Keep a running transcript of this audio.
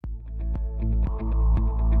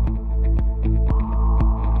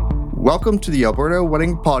Welcome to the Alberta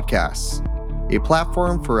Wedding Podcast, a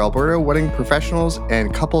platform for Alberta wedding professionals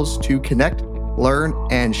and couples to connect, learn,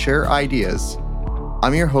 and share ideas.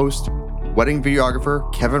 I'm your host, wedding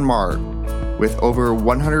videographer Kevin Marr. With over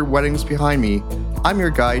 100 weddings behind me, I'm your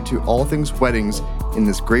guide to all things weddings in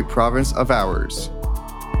this great province of ours.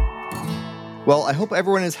 Well, I hope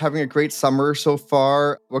everyone is having a great summer so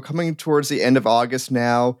far. We're coming towards the end of August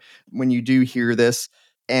now when you do hear this.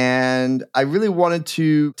 And I really wanted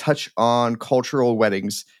to touch on cultural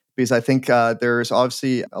weddings because I think there's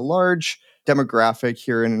obviously a large demographic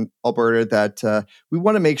here in Alberta that we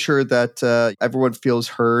want to make sure that everyone feels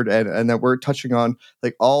heard and that we're touching on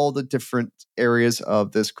like all the different areas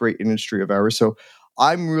of this great industry of ours. So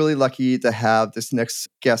I'm really lucky to have this next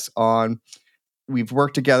guest on. We've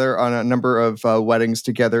worked together on a number of weddings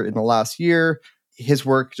together in the last year. His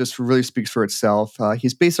work just really speaks for itself.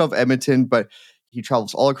 He's based out of Edmonton, but he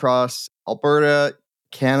travels all across Alberta,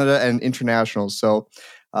 Canada, and international. So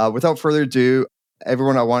without further ado,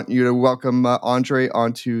 everyone, I want you to welcome Andre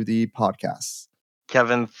onto the podcast.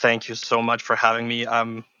 Kevin, thank you so much for having me. I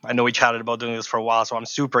know we chatted about doing this for a while, so I'm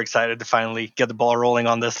super excited to finally get the ball rolling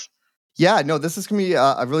on this. Yeah, no, this is going to be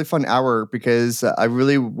a really fun hour because I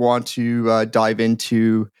really want to dive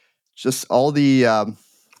into just all the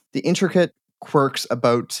intricate quirks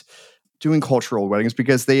about doing cultural weddings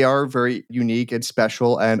because they are very unique and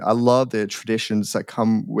special, and I love the traditions that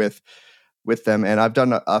come with them. And I've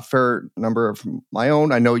done a fair number of my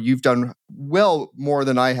own. I know you've done well more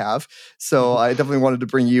than I have, so I definitely wanted to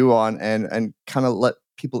bring you on and kind of let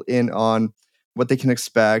people in on what they can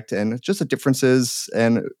expect and just the differences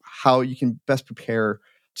and how you can best prepare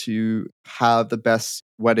to have the best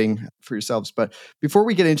wedding for yourselves. But before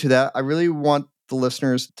we get into that, I really want the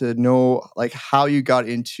listeners to know like how you got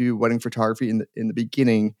into wedding photography in the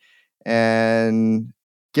beginning and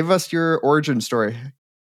give us your origin story.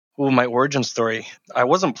 Well, my origin story. I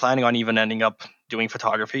wasn't planning on even ending up doing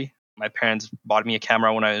photography. My parents bought me a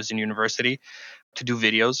camera when I was in university to do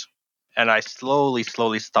videos, and I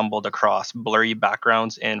slowly stumbled across blurry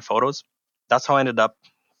backgrounds in photos. That's how I ended up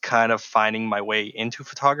kind of finding my way into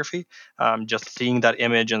photography. Just seeing that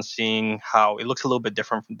image and seeing how it looks a little bit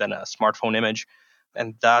different than a smartphone image.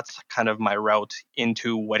 And that's kind of my route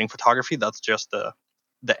into wedding photography. That's just the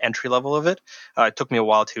entry level of it. It took me a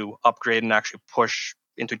while to upgrade and actually push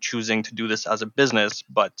into choosing to do this as a business,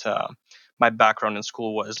 but my background in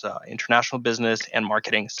school was international business and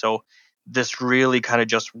marketing. So this really kind of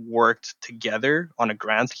just worked together on a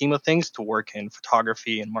grand scheme of things to work in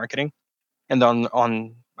photography and marketing. And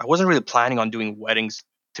on I wasn't really planning on doing weddings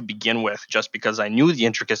to begin with, just because I knew the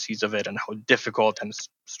intricacies of it and how difficult and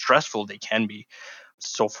stressful they can be.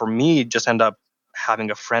 So for me, just end up having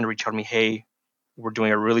a friend reach out to me, hey, we're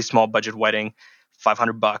doing a really small budget wedding,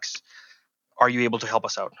 $500. Are you able to help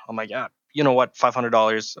us out? I'm like, yeah, you know what,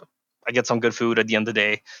 $500. I get some good food at the end of the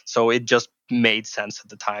day. So it just made sense at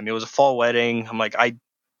the time. It was a fall wedding. I'm like, I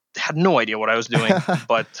had no idea what I was doing,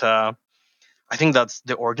 but I think that's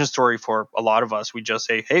the origin story for a lot of us. We just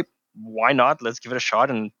say, hey, why not? Let's give it a shot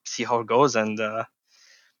and see how it goes. And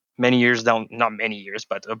many years down, not many years,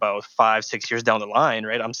 but about 5-6 years down the line,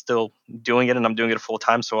 right? I'm still doing it and I'm doing it full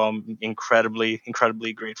time. So I'm incredibly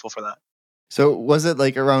grateful for that. So was it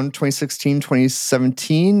like around 2016,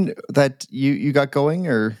 2017 that you got going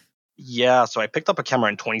or? Yeah. So I picked up a camera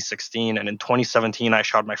in 2016 and in 2017, I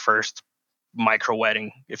shot my first micro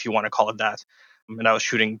wedding, if you want to call it that. And I was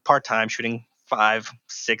shooting part time, shooting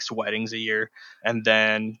 5-6 weddings a year. And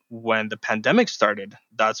then when the pandemic started,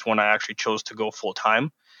 that's when I actually chose to go full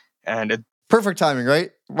time. And it Perfect timing,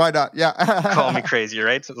 right? Why not? Yeah. call me crazy,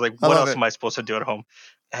 right? So like, I what love else it. am I supposed to do at home?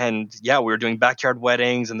 And yeah, we were doing backyard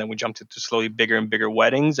weddings, and then we jumped into slowly bigger and bigger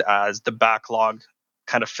weddings as the backlog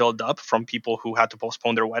kind of filled up from people who had to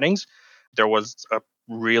postpone their weddings. There was a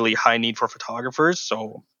really high need for photographers.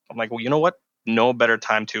 So I'm like, well, you know what? No better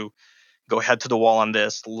time to go head to the wall on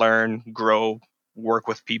this, learn, grow, work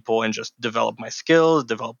with people, and just develop my skills,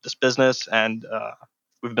 develop this business. And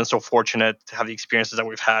we've been so fortunate to have the experiences that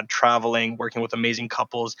we've had traveling, working with amazing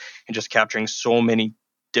couples, and just capturing so many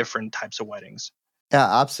different types of weddings.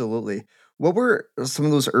 Yeah, absolutely. What were some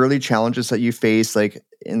of those early challenges that you faced, like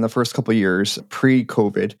in the first couple of years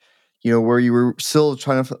pre-COVID? You know, where you were still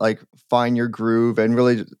trying to like find your groove and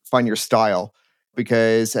really find your style.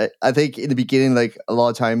 Because I think in the beginning, like a lot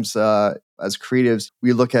of times as creatives,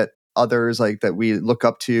 we look at others like that we look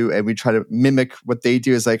up to and we try to mimic what they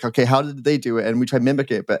do. Is like, okay, how did they do it? And we try to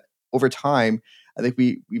mimic it. But over time, I think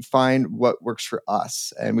we find what works for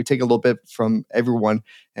us and we take a little bit from everyone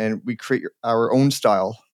and we create our own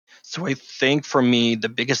style. So I think for me, the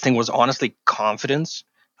biggest thing was honestly confidence.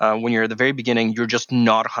 When you're at the very beginning, you're just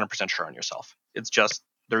not 100% sure on yourself. It's just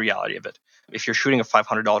the reality of it. If you're shooting a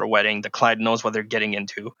 $500 wedding, the client knows what they're getting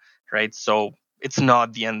into, right? So it's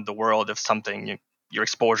not the end of the world if your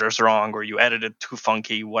exposure is wrong or you edited too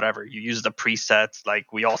funky, whatever. You use the presets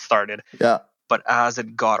like we all started. Yeah. But as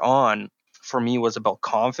it got on, for me, it was about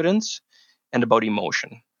confidence and about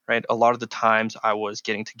emotion, right? A lot of the times I was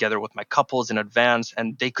getting together with my couples in advance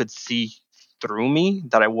and they could see through me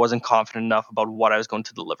that I wasn't confident enough about what I was going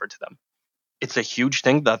to deliver to them. It's a huge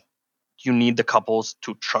thing that you need the couples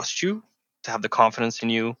to trust you, to have the confidence in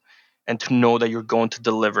you, and to know that you're going to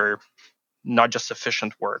deliver not just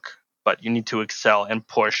sufficient work, but you need to excel and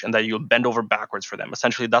push and that you'll bend over backwards for them.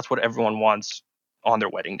 Essentially, that's what everyone wants on their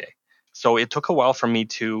wedding day. So it took a while for me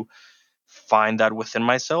to find that within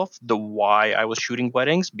myself, the why I was shooting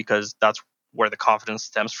weddings, because that's where the confidence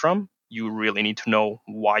stems from. You really need to know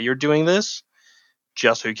why you're doing this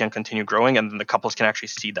just so you can continue growing, and then the couples can actually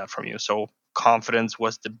see that from you. So confidence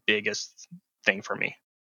was the biggest thing for me.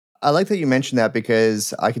 I like that you mentioned that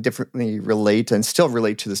because I could definitely relate and still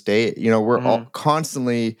relate to this day. We're all Hmm.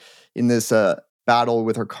 constantly in this battle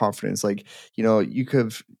with our confidence. Like, you could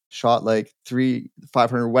have shot like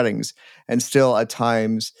 500 weddings, and still at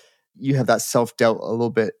times you have that self doubt a little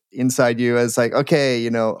bit inside you as like, okay,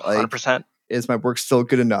 like, 100%. is my work still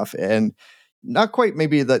good enough? And not quite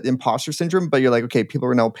maybe the imposter syndrome, but you're like, okay, people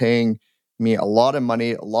are now paying me a lot of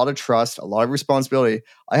money, a lot of trust, a lot of responsibility.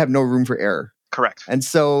 I have no room for error. Correct. And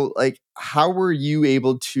so, like, how were you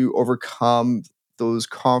able to overcome those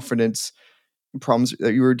confidence problems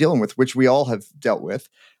that you were dealing with, which we all have dealt with,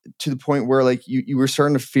 to the point where, like, you were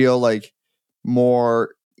starting to feel like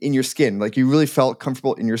more in your skin, like you really felt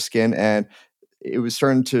comfortable in your skin, and it was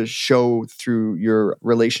starting to show through your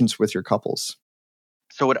relations with your couples?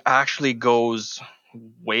 So it actually goes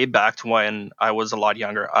way back to when I was a lot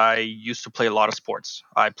younger. I used to play a lot of sports.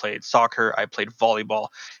 I played soccer, I played volleyball,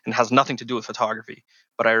 and it has nothing to do with photography.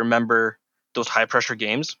 But I remember those high pressure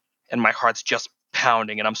games, and my heart's just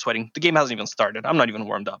pounding and I'm sweating. The game hasn't even started. I'm not even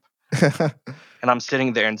warmed up. And I'm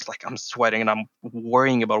sitting there and it's like I'm sweating and I'm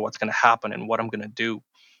worrying about what's going to happen and what I'm going to do.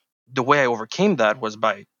 The way I overcame that was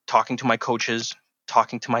by talking to my coaches,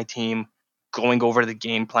 talking to my team, going over the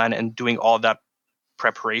game plan and doing all that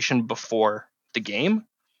preparation before the game,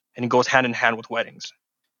 and it goes hand in hand with weddings.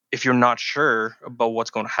 If you're not sure about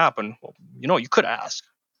what's going to happen, well, you could ask,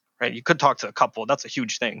 right? You could talk to a couple. That's a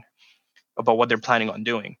huge thing about what they're planning on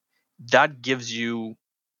doing. That gives you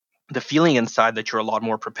the feeling inside that you're a lot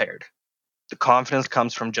more prepared. The confidence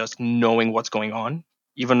comes from just knowing what's going on,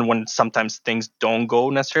 even when sometimes things don't go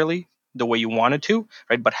necessarily the way you wanted to,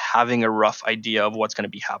 right? But having a rough idea of what's going to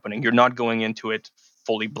be happening. You're not going into it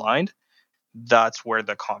fully blind. That's where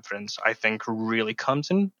the confidence, I think, really comes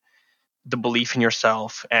in, the belief in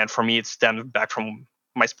yourself. And for me, it stemmed back from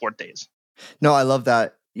my sport days. No, I love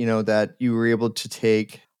that, that you were able to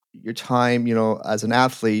take your time, as an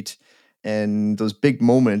athlete and those big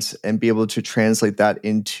moments and be able to translate that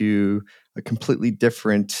into a completely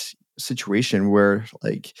different situation where,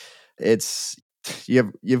 like, it's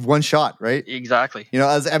you have one shot, right? Exactly.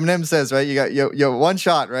 As Eminem says, right? You have one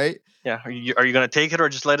shot, right? Yeah. Are you going to take it or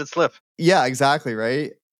just let it slip? Yeah, exactly,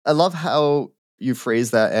 right? I love how you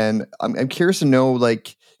phrase that, and I'm curious to know,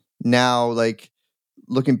 like, now, like,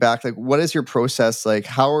 looking back, like, what is your process like?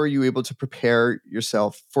 How are you able to prepare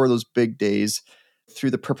yourself for those big days through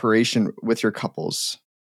the preparation with your couples?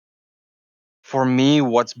 For me,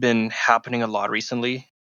 what's been happening a lot recently,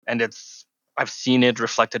 and I've seen it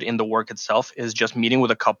reflected in the work itself, is just meeting with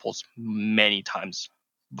the couples many times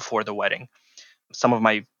before the wedding. Some of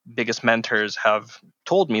my biggest mentors have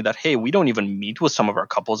told me that, hey, we don't even meet with some of our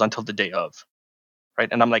couples until the day of, right?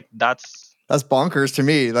 And I'm like, That's bonkers to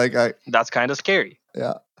me. Like, that's kind of scary.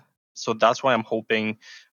 yeah, So that's why I'm hoping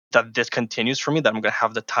that this continues for me, that I'm going to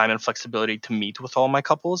have the time and flexibility to meet with all my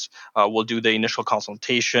couples. We'll do the initial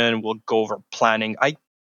consultation. We'll go over planning. I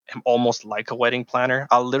am almost like a wedding planner.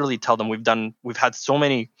 I'll literally tell them we've had so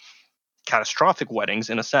many catastrophic weddings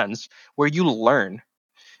in a sense where you learn.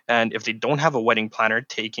 And if they don't have a wedding planner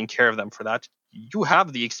taking care of them for that, you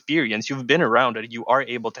have the experience, you've been around it, you are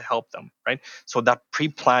able to help them, right? So that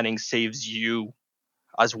pre-planning saves you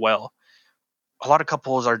as well. A lot of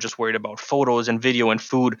couples are just worried about photos and video and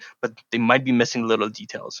food, but they might be missing little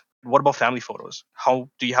details. What about family photos? How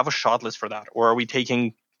do you have a shot list for that? Or are we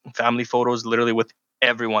taking family photos literally with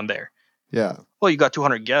everyone there? yeah, Well, you got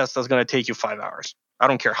 200 guests, that's going to take you 5 hours. I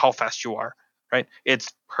don't care how fast you are, right?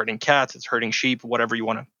 It's herding cats, it's herding sheep, whatever you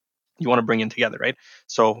want to bring in together, right?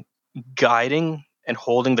 So guiding and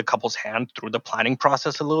holding the couple's hand through the planning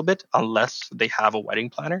process a little bit, unless they have a wedding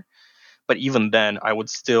planner. But even then, I would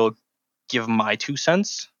still give my 2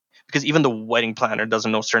 cents, because even the wedding planner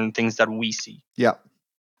doesn't know certain things that we see. Yeah.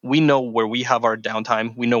 We know where we have our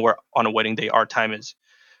downtime. We know where on a wedding day our time is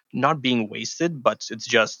not being wasted, but it's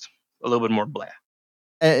just a little bit more blah.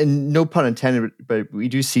 And no pun intended, but we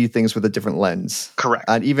do see things with a different lens. Correct.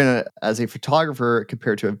 And even as a photographer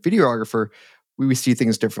compared to a videographer, we see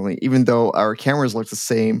things differently. Even though our cameras look the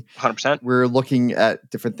same, 100%. we're looking at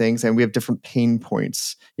different things and we have different pain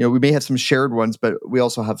points. We may have some shared ones, but we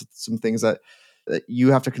also have some things that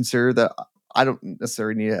you have to consider that I don't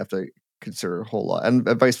necessarily need to have to consider a whole lot, and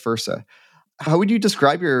vice versa. How would you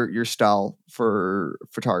describe your style for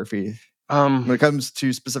photography when it comes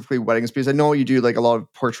to specifically weddings? Because I know you do like a lot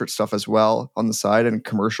of portrait stuff as well on the side and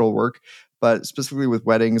commercial work, but specifically with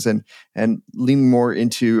weddings and leaning more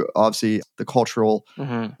into obviously the cultural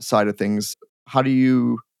side of things. How do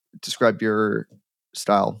you describe your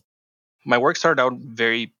style? My work started out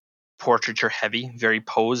very portraiture heavy, very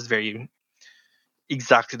posed, very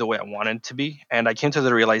exactly the way I wanted it to be. And I came to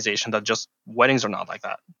the realization that just weddings are not like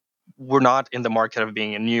that. We're not in the market of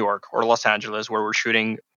being in New York or Los Angeles where we're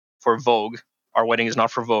shooting for Vogue. Our wedding is not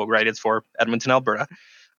for Vogue, right? It's for Edmonton, Alberta.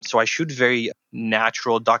 So I shoot very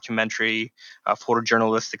natural documentary,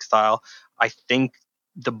 photojournalistic style. I think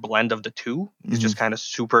the blend of the two is just kind of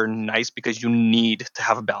super nice because you need to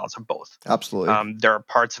have a balance of both. Absolutely. There are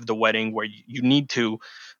parts of the wedding where you need to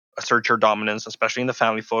assert your dominance, especially in the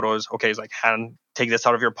family photos. Okay, it's like, hand, take this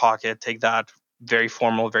out of your pocket, take that, very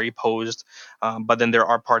formal, very posed. But then there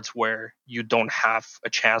are parts where you don't have a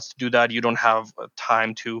chance to do that. You don't have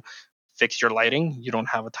time to fix your lighting. You don't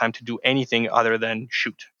have a time to do anything other than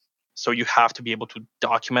shoot. So you have to be able to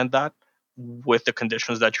document that with the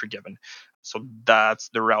conditions that you're given. So that's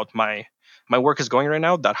the route my work is going right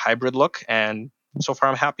now, that hybrid look. And so far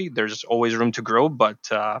I'm happy. There's always room to grow, but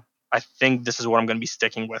I think this is what I'm going to be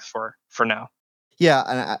sticking with for now. Yeah,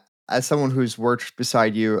 and as someone who's worked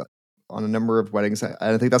beside you on a number of weddings,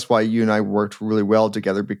 I think that's why you and I worked really well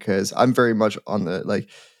together, because I'm very much on the like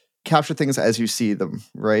capture things as you see them,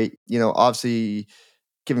 right? Obviously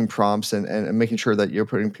giving prompts and making sure that you're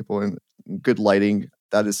putting people in good lighting.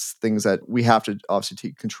 That is things that we have to obviously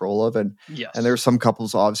take control of. And Yes. there are some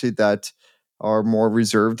couples obviously that are more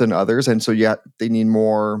reserved than others. And so yeah, they need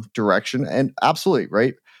more direction. And absolutely,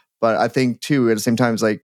 right. But I think too, at the same time, it's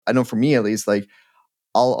like, I know for me at least, like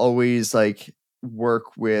I'll always like work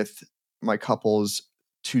with my couples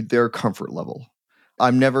to their comfort level.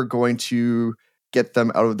 I'm never going to get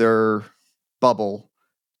them out of their bubble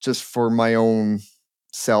just for my own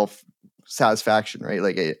self satisfaction, right?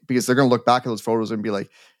 Like, because they're going to look back at those photos and be like,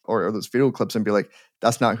 or those video clips and be like,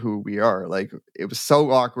 that's not who we are. Like, it was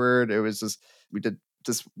so awkward. It was just, we did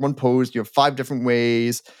just one pose, 5 different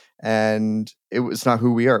ways, and it was not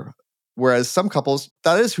who we are. Whereas some couples,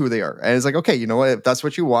 that is who they are. And it's like, okay, you know what? If that's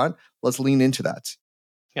what you want, let's lean into that.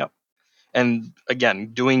 Yeah. And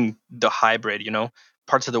again, doing the hybrid,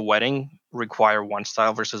 parts of the wedding require one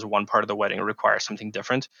style versus one part of the wedding requires something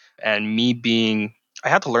different. And I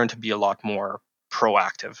had to learn to be a lot more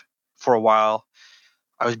proactive. For a while,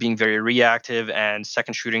 I was being very reactive, and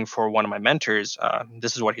second shooting for one of my mentors,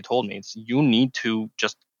 this is what he told me. It's, you need to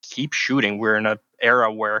just keep shooting. We're in an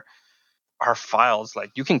era where our files,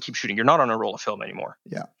 like, you can keep shooting. You're not on a roll of film anymore.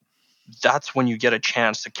 Yeah. That's when you get a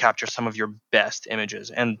chance to capture some of your best images.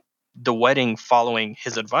 And the wedding, following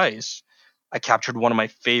his advice, I captured one of my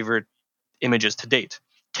favorite images to date.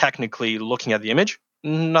 Technically, looking at the image,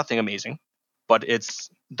 nothing amazing, but it's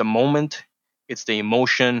the moment, it's the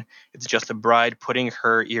emotion, it's just the bride putting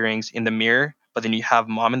her earrings in the mirror, but then you have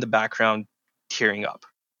mom in the background tearing up.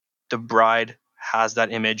 The bride has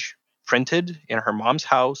that image printed in her mom's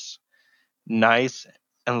house, nice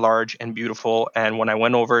and large and beautiful. And when I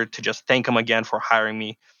went over to just thank him again for hiring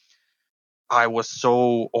me, I was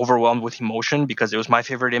so overwhelmed with emotion because it was my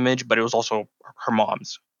favorite image, but it was also her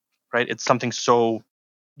mom's, right? It's something so,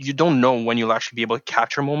 you don't know when you'll actually be able to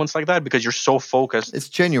capture moments like that because you're so focused. It's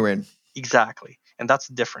genuine. Exactly. And that's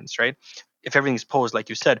the difference, right? If everything's posed, like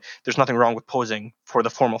you said, there's nothing wrong with posing for the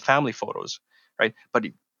formal family photos, right? But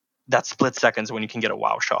that split seconds when you can get a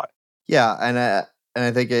wow shot. Yeah, and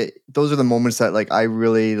I think those are the moments that like I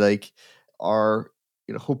really like are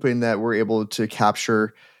hoping that we're able to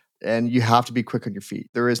capture. And you have to be quick on your feet.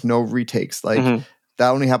 There is no retakes. Like that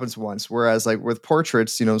only happens once. Whereas like with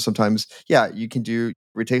portraits, sometimes you can do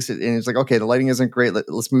retakes it, and it's like, okay, the lighting isn't great.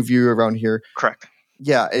 Let's move you around here. Correct.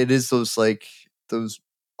 Yeah, it is those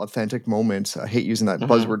authentic moments. I hate using that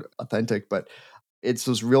buzzword authentic, but it's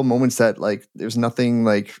those real moments that like there's nothing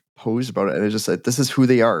like posed about it, and it's just like this is who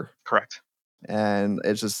they are. Correct. And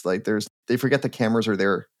it's just like they forget the cameras are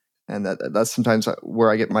there, and that's sometimes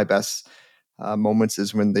where I get my best moments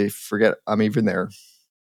is when they forget I'm even there.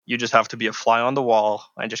 You just have to be a fly on the wall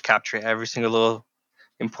and just capture every single little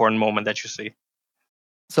important moment that you see.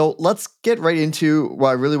 So let's get right into what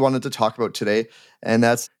I really wanted to talk about today, and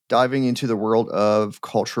that's diving into the world of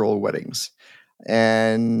cultural weddings.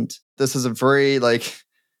 And this is a very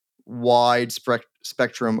wide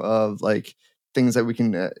spectrum of things that we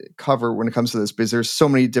can cover when it comes to this, because there's so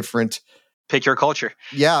many different. Pick your culture.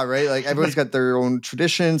 Yeah, right. Like everyone's got their own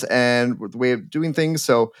traditions and the way of doing things.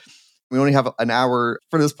 So we only have an hour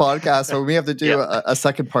for this podcast, so we have to do Yeah. a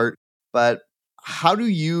second part. But how do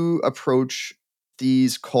you approach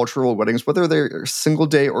these cultural weddings, whether they're single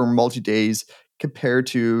day or multi days, compared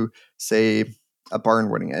to, say, a barn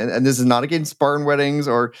wedding? And this is not against barn weddings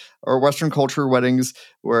or Western culture weddings,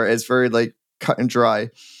 where it's very cut and dry.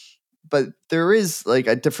 But there is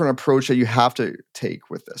a different approach that you have to take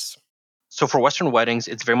with this. So for Western weddings,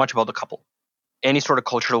 it's very much about the couple. Any sort of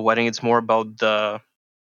cultural wedding, it's more about the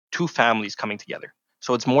two families coming together.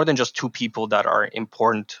 So it's more than just two people that are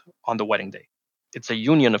important on the wedding day. It's a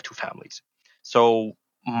union of two families. So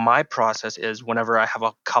my process is whenever I have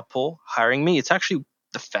a couple hiring me, it's actually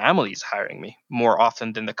the families hiring me more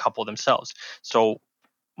often than the couple themselves. So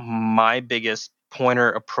my biggest pointer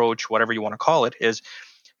approach, whatever you want to call it, is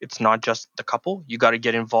it's not just the couple. You got to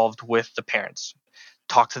get involved with the parents.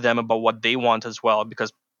 Talk to them about what they want as well,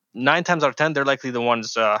 because 9 times out of 10, they're likely the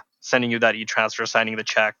ones sending you that e-transfer, signing the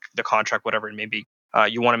check, the contract, whatever it may be.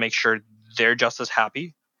 You want to make sure they're just as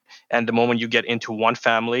happy. And the moment you get into one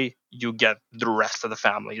family, you get the rest of the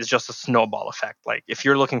family. It's just a snowball effect. Like if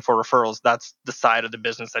you're looking for referrals, that's the side of the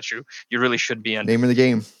business that you really should be in. Name of the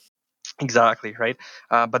game. Exactly, right?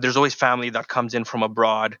 But there's always family that comes in from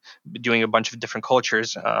abroad doing a bunch of different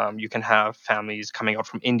cultures. You can have families coming out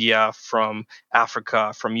from India, from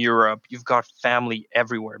Africa, from Europe. You've got family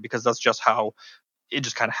everywhere because that's just how it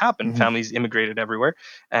just kind of happened. Mhm. Families immigrated everywhere,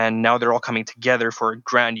 and now they're all coming together for a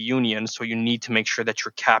grand union. So you need to make sure that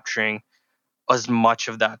you're capturing as much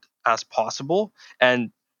of that as possible.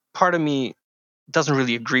 And part of me doesn't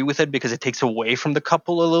really agree with it because it takes away from the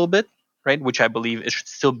couple a little bit, right? Which I believe it should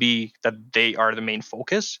still be that they are the main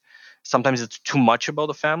focus. Sometimes it's too much about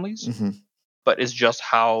the families, Mhm. but it's just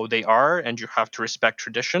how they are, and you have to respect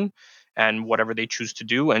tradition and whatever they choose to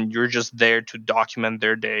do. And you're just there to document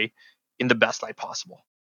their day in the best light possible.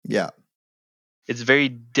 Yeah. It's very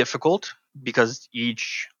difficult because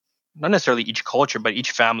not necessarily each culture, but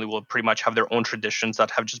each family will pretty much have their own traditions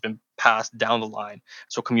that have just been passed down the line.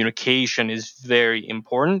 So communication is very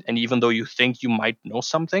important. And even though you think you might know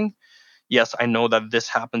something, yes, I know that this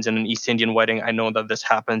happens in an East Indian wedding. I know that this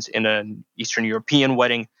happens in an Eastern European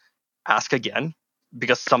wedding. Ask again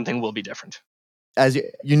because something will be different. As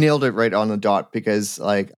you nailed it right on the dot, because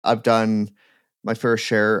I've done my fair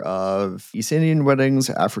share of East Indian weddings,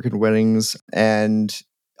 African weddings, and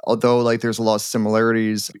although there's a lot of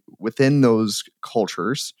similarities within those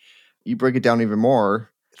cultures, you break it down even more.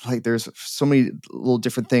 There's so many little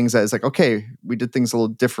different things that it's okay, we did things a little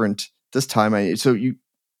different this time. So you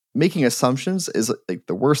making assumptions is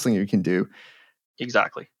the worst thing you can do.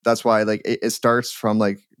 Exactly. That's why it starts from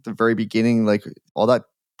the very beginning, all that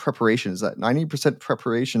preparation is that 90%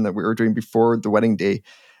 preparation that we were doing before the wedding day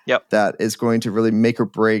Yep. that is going to really make or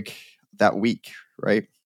break that week, right?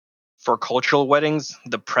 For cultural weddings,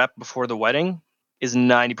 the prep before the wedding is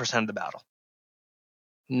 90% of the battle.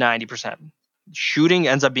 90%. Shooting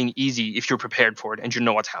ends up being easy if you're prepared for it and you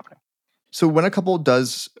know what's happening. So when a couple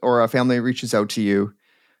does or a family reaches out to you,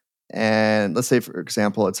 and let's say for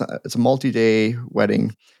example it's a multi-day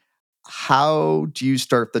wedding, how do you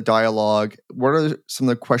start the dialogue? What are some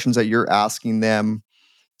of the questions that you're asking them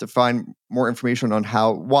to find more information on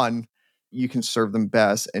how, one, you can serve them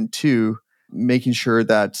best, and two, making sure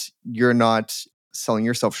that you're not selling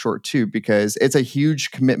yourself short too, because it's a huge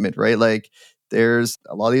commitment, right? There's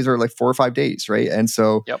a lot of these are 4 or 5 days, right? And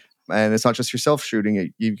so, Yep. and it's not just yourself shooting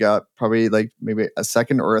it. You've got probably maybe a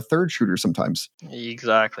second or a third shooter sometimes.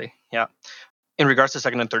 Exactly. Yeah. In regards to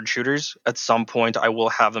second and third shooters, at some point I will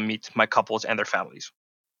have them meet my couples and their families.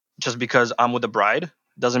 Just because I'm with the bride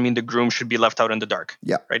doesn't mean the groom should be left out in the dark.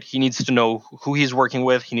 Yeah. Right? He needs to know who he's working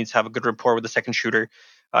with. He needs to have a good rapport with the second shooter.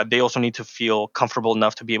 They also need to feel comfortable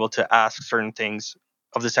enough to be able to ask certain things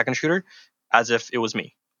of the second shooter as if it was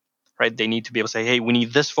me. Right? They need to be able to say, "Hey, we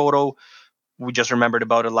need this photo. We just remembered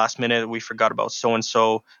about it last minute. We forgot about so and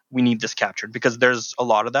so. We need this captured," because there's a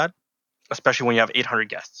lot of that, especially when you have 800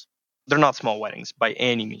 guests. They're not small weddings by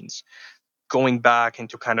any means. Going back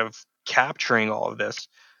into kind of capturing all of this,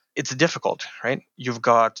 it's difficult, right? You've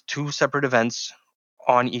got two separate events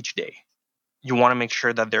on each day. You want to make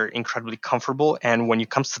sure that they're incredibly comfortable. And when it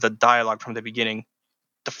comes to the dialogue from the beginning,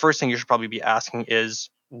 the first thing you should probably be asking is,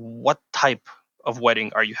 what type of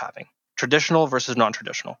wedding are you having? Traditional versus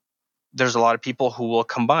non-traditional. There's a lot of people who will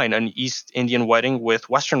combine an East Indian wedding with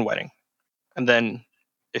Western wedding. And then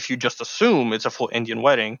if you just assume it's a full Indian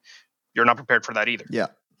wedding, you're not prepared for that either. Yeah.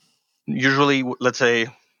 Usually, let's say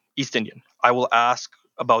East Indian, I will ask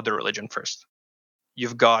about their religion first.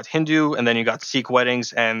 You've got Hindu and then you got Sikh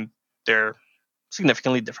weddings, and they're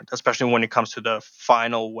significantly different, especially when it comes to the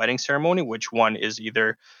final wedding ceremony, which one is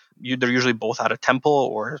either they're usually both at a temple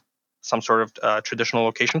or some sort of traditional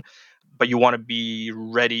location. But you want to be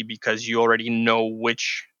ready because you already know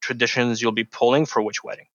which traditions you'll be pulling for which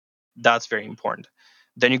wedding. That's very important.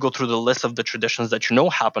 Then you go through the list of the traditions that you know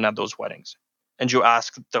happen at those weddings, and you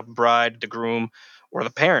ask the bride, the groom, or the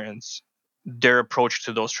parents their approach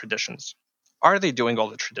to those traditions. Are they doing all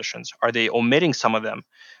the traditions? Are they omitting some of them?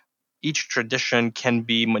 Each tradition can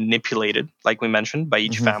be manipulated, like we mentioned, by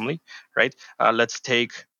each Mm-hmm. family, right? Let's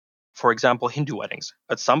take, for example, Hindu weddings.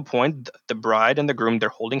 At some point, the bride and the groom, they're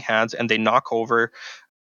holding hands and they knock over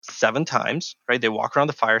 7 times, right? They walk around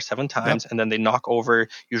the fire 7 times, Yep. and then they knock over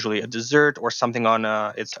usually a dessert or something on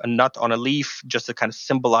it's a nut on a leaf, just to kind of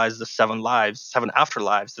symbolize the 7 lives, 7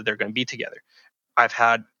 afterlives that they're going to be together. I've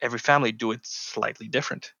had every family do it slightly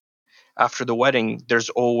different. After the wedding, there's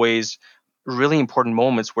always really important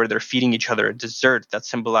moments where they're feeding each other a dessert that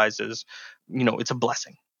symbolizes, it's a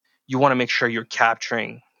blessing. You want to make sure you're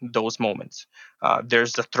capturing those moments.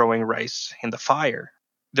 There's the throwing rice in the fire.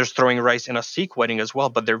 There's throwing rice in a Sikh wedding as well,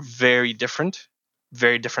 but they're very different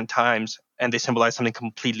times, and they symbolize something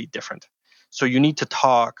completely different. So you need to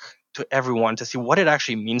talk to everyone to see what it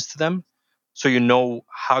actually means to them, so you know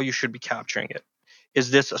how you should be capturing it. Is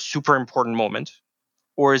this a super important moment,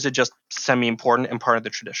 or is it just semi important and part of the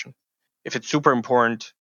tradition? If it's super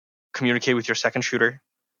important, communicate with your second shooter.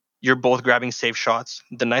 You're both grabbing safe shots.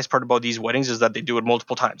 The nice part about these weddings is that they do it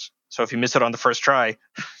multiple times. So if you miss it on the first try,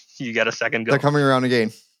 you get a second They're go. coming around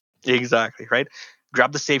again. Exactly, right?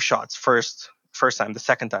 Grab the safe shots first time, the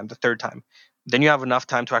second time, the third time. Then you have enough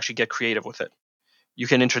time to actually get creative with it. You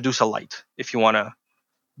can introduce a light if you want to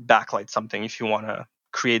backlight something, if you want to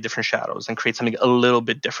create different shadows and create something a little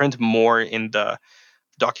bit different, more in the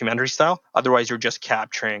documentary style. Otherwise, you're just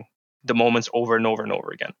capturing the moments over and over and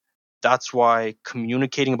over again. That's why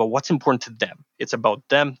communicating about what's important to them. It's about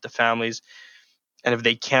them, the families, and if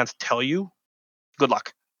they can't tell you, good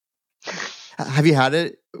luck. Have you had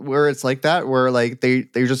it where it's like that, where like they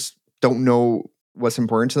just don't know what's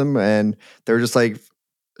important to them and they're just like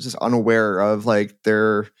just unaware of like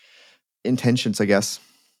their intentions, I guess.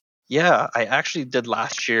 Yeah, I actually did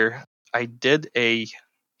last year. I did a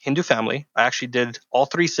Hindu family. I actually did all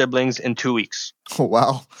 3 siblings in 2 weeks Oh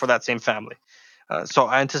wow. for that same family. So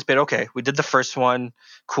I anticipate, okay, we did the first one,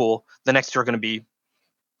 cool. The next 2 are going to be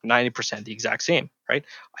 90% the exact same, right?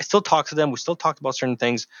 I still talk to them. We still talked about certain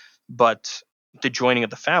things, but the joining of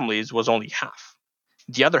the families was only half.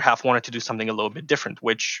 The other half wanted to do something a little bit different,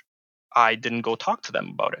 which I didn't go talk to them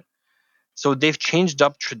about it. So they've changed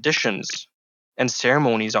up traditions and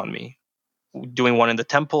ceremonies on me, doing one in the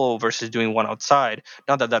temple versus doing one outside.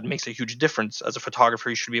 Not that that makes a huge difference. As a photographer,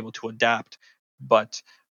 you should be able to adapt, but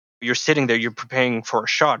you're sitting there, you're preparing for a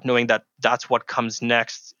shot, knowing that that's what comes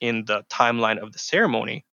next in the timeline of the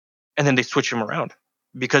ceremony, and then they switch them around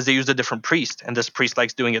because they use a different priest, and this priest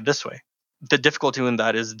likes doing it this way. The difficulty in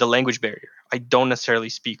that is the language barrier. I don't necessarily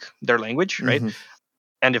speak their language, right? Hmm.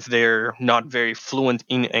 And if they're not very fluent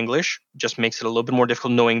in English, just makes it a little bit more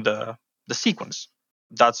difficult knowing the sequence.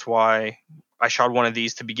 That's why I shot one of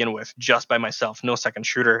these to begin with, just by myself, no second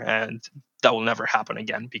shooter, and that will never happen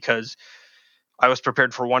again because I was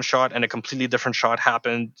prepared for one shot and a completely different shot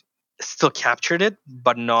happened. Still captured it,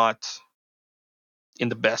 but not in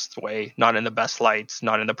the best way, not in the best lights,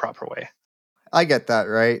 not in the proper way. I get that,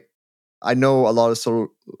 right? I know a lot of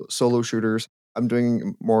solo shooters. I'm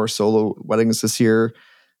doing more solo weddings this year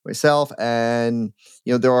myself, and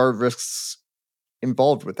there are risks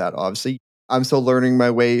involved with that. Obviously, I'm still learning my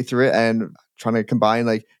way through it and trying to combine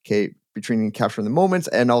like between capturing the moments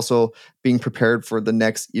and also being prepared for the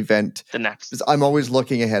next event. The next. Because I'm always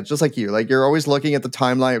looking ahead, just like you. Like you're always looking at the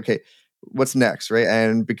timeline. Okay, what's next, right?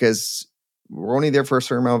 And because we're only there for a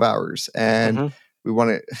certain amount of hours, and Mm-hmm. we want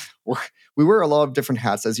to. We wear a lot of different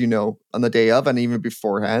hats, as you know, on the day of and even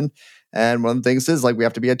beforehand. And one of the things is like we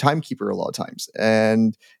have to be a timekeeper a lot of times.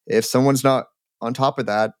 And if someone's not on top of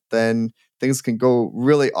that, then things can go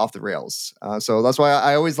really off the rails. So that's why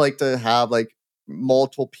I always like to have like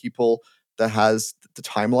multiple people that has the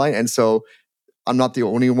timeline. And so I'm not the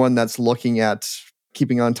only one that's looking at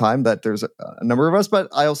keeping on time, that there's a number of us, but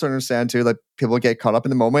I also understand too that people get caught up in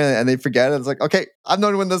the moment and they forget. And it's like, okay, I'm the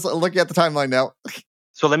only one that's looking at the timeline now.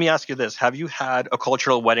 So let me ask you this. Have you had a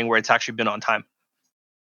cultural wedding where it's actually been on time?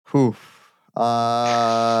 Whew.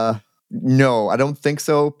 No, I don't think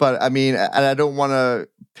so. But I mean, and I don't want to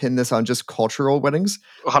pin this on just cultural weddings,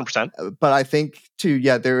 100%. but I think too,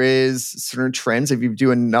 yeah, there is certain trends. If you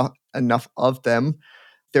do enough of them,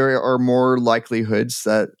 there are more likelihoods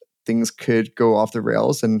that things could go off the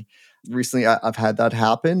rails. And recently, I've had that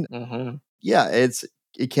happen. Mm-hmm. Yeah, it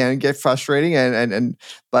can get frustrating, and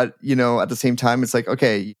but at the same time, it's like,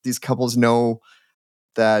 okay, these couples know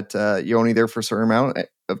that you're only there for a certain amount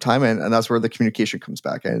of time, and that's where the communication comes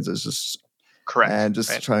back, and it's just Correct. and just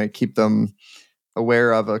Right. trying to keep them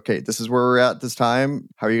aware of, okay, this is where we're at this time.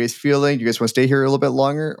 How are you guys feeling? Do you guys want to stay here a little bit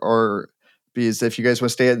longer, or because if you guys want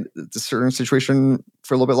to stay at this certain situation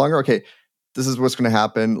for a little bit longer, okay, this is what's going to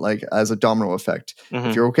happen, like as a domino effect. If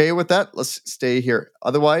Mm-hmm. you're okay with that, let's stay here.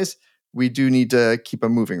 Otherwise, we do need to keep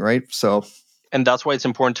them moving, right? So And that's why it's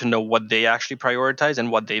important to know what they actually prioritize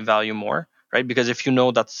and what they value more, right? Because if you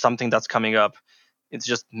know that's something that's coming up, it's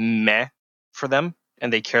just meh for them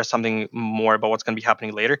and they care something more about what's going to be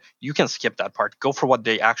happening later, you can skip that part. Go for what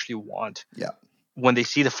they actually want. yeah, When they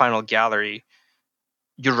see the final gallery,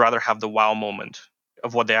 you'd rather have the wow moment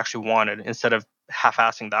of what they actually wanted instead of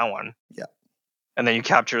half-assing that one. yeah, And then you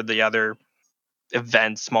capture the other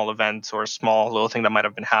events, small events, or a small little thing that might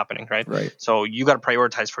have been happening, right? right. So you got to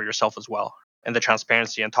prioritize for yourself as well. And the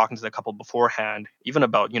transparency and talking to the couple beforehand, even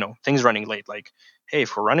about, things running late. Like, hey,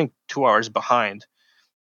 if we're running 2 hours behind,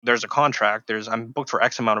 there's a contract, I'm booked for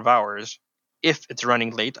X amount of hours. If it's running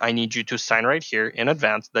late, I need you to sign right here in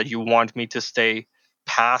advance that you want me to stay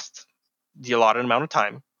past the allotted amount of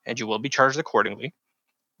time, and you will be charged accordingly,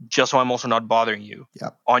 just so I'm also not bothering you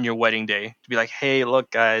Yeah. on your wedding day to be like, hey, look,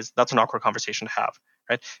 guys, that's an awkward conversation to have,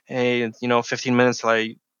 right? Hey, 15 minutes,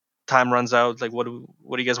 like time runs out. Like, what do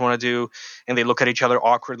you guys want to do? And they look at each other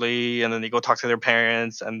awkwardly, and then they go talk to their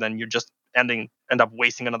parents, and then you're just end up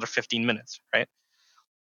wasting another 15 minutes, right?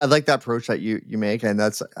 I like that approach that you make, and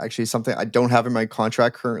that's actually something I don't have in my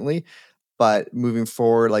contract currently. But moving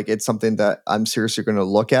forward, like it's something that I'm seriously going to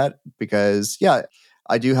look at because, yeah,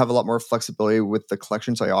 I do have a lot more flexibility with the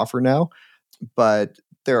collections I offer now. But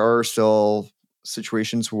there are still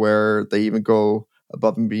situations where they even go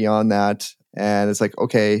above and beyond that, and it's like,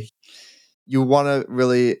 okay, you want to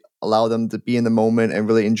really allow them to be in the moment and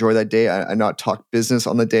really enjoy that day, and not talk business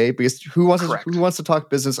on the day, because who Correct. wants to talk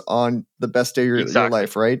business on the best day of your Exactly.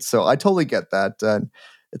 life, right? So I totally get that, and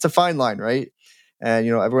it's a fine line, right? And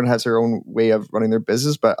everyone has their own way of running their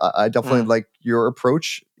business, but I definitely Mm. like your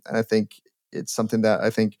approach, and I think it's something that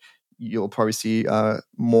I think you'll probably see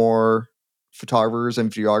more photographers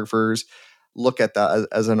and videographers look at that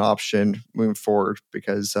as an option moving forward,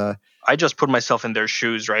 because I just put myself in their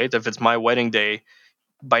shoes, right? If it's my wedding day,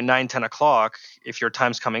 by 9, 10 o'clock, if your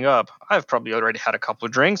time's coming up, I've probably already had a couple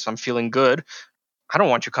of drinks. I'm feeling good. I don't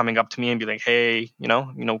want you coming up to me and be like, hey,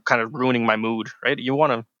 kind of ruining my mood, right? You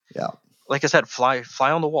want to, yeah. like I said, fly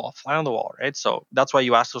on the wall, right? So that's why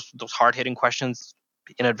you ask those hard hitting questions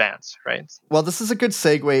in advance, right? Well, this is a good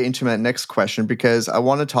segue into my next question, because I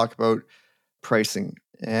want to talk about pricing.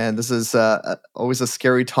 And this is always a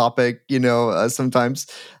scary topic, sometimes.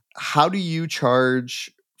 How do you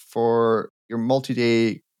charge for your multi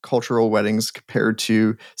day cultural weddings compared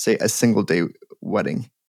to, say, a single day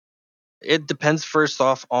wedding? It depends first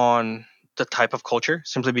off on the type of culture,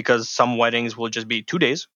 simply because some weddings will just be 2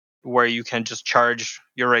 days where you can just charge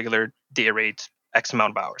your regular day rate X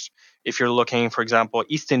amount of hours. If you're looking, for example,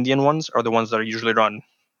 East Indian ones are the ones that are usually run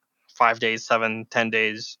 5 days, 7, 10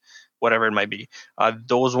 days, whatever it might be.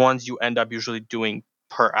 Those ones you end up usually doing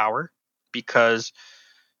per hour, because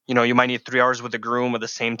you might need 3 hours with the groom at the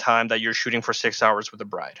same time that you're shooting for 6 hours with the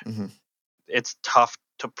bride. Hmm. It's tough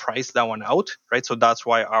to price that one out, right? So that's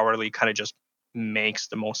why hourly kind of just makes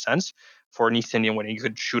the most sense. For an East Indian wedding, you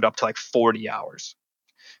could shoot up to like 40 hours.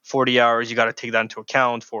 40 hours, you got to take that into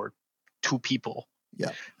account for two people.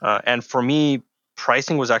 Yeah. And for me,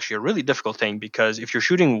 pricing was actually a really difficult thing, because if you're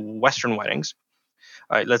shooting Western weddings,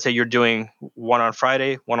 let's say you're doing one on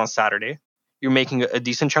Friday, one on Saturday, you're making a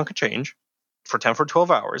decent chunk of change for 10 for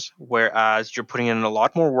 12 hours, whereas you're putting in a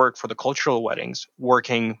lot more work for the cultural weddings,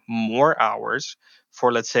 working more hours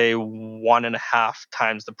for, let's say, 1.5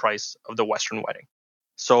 times the price of the Western wedding.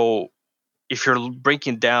 So if you're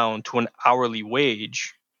breaking down to an hourly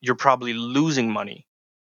wage, you're probably losing money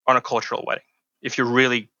on a cultural wedding if you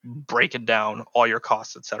really break it down, all your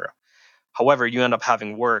costs, etc. However, you end up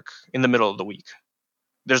having work in the middle of the week.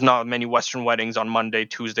 There's not many Western weddings on Monday,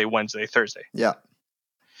 Tuesday, Wednesday, Thursday. Yeah.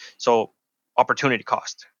 So opportunity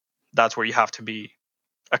cost. That's where you have to be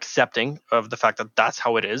accepting of the fact that that's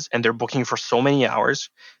how it is, and they're booking for so many hours.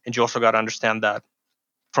 And you also got to understand that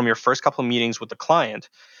from your first couple of meetings with the client,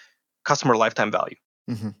 customer lifetime value.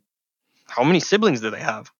 Mm-hmm. How many siblings do they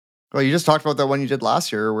have? Well, you just talked about that one you did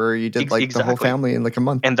last year where you did like the whole Exactly. family in like a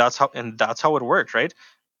month. And that's how it worked, right?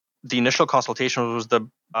 The initial consultation was the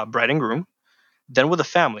bride and groom, then with the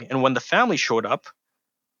family. And when the family showed up,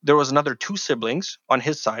 there was another 2 siblings on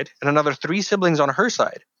his side and another 3 siblings on her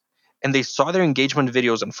side. And they saw their engagement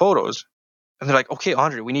videos and photos. And they're like, okay,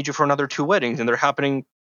 Andre, we need you for another 2 weddings. And they're happening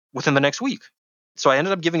within the next week. So I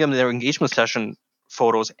ended up giving them their engagement session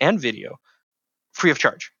photos and video free of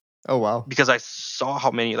charge. Oh, wow. Because I saw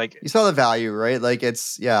how many, you saw the value, right? Like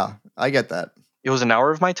I get that. It was an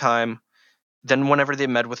hour of my time. Then whenever they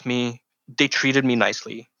met with me, they treated me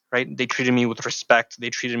nicely, right? They treated me with respect.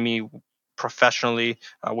 They treated me professionally.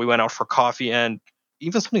 We went out for coffee, and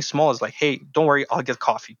even something small is like, hey, don't worry, I'll get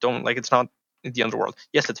coffee. Don't like it's not the end of the world.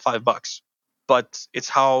 Yes, it's $5, but it's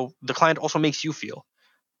how the client also makes you feel.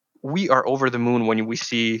 We are over the moon when we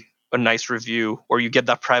see a nice review or you get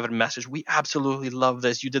that private message. We absolutely love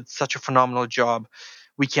this. You did such a phenomenal job.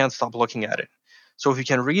 We can't stop looking at it. So if you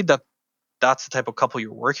can read that that's the type of couple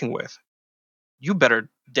you're working with, you better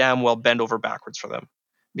damn well bend over backwards for them,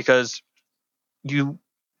 because you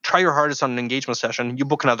try your hardest on an engagement session, you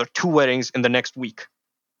book another 2 weddings in the next week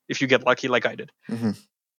if you get lucky like I did. Mm-hmm.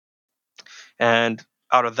 And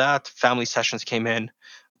out of that, family sessions came in.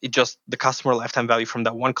 The customer lifetime value from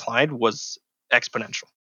that one client was exponential.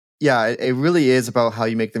 Yeah, it really is about how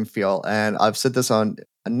you make them feel. And I've said this on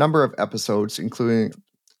a number of episodes, including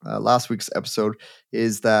last week's episode,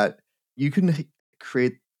 is that you can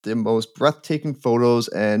create the most breathtaking photos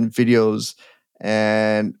and videos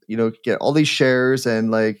and, get all these shares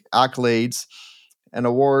and like accolades and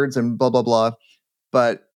awards and blah, blah, blah.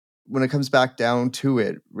 But when it comes back down to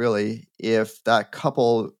it, really, if that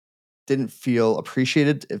couple didn't feel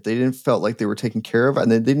appreciated, if they didn't felt like they were taken care of,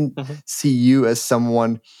 and they didn't see you as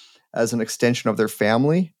someone as an extension of their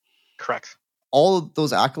family, Correct. all of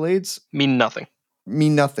those accolades mean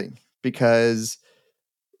nothing. Because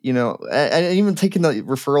and even taking the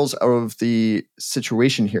referrals out of the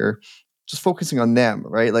situation here, just focusing on them,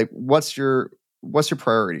 right? Like what's your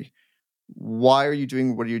priority? Why are you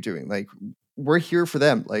doing what are you doing? Like we're here for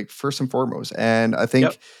them, like first and foremost. And I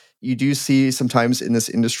think you do see sometimes in this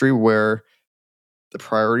industry where the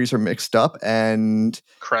priorities are mixed up, and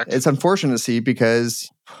Correct. it's unfortunate to see because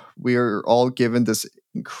we are all given this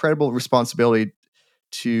incredible responsibility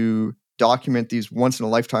to document these once in a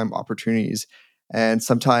lifetime opportunities. And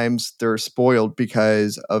sometimes they're spoiled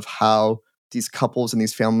because of how these couples and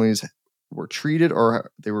these families were treated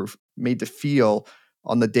or they were made to feel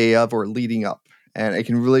on the day of or leading up. And it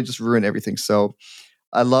can really just ruin everything. So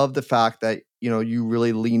I love the fact that, you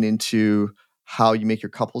really lean into how you make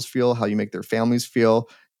your couples feel, how you make their families feel.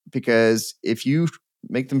 Because if you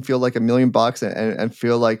make them feel like $1,000,000 and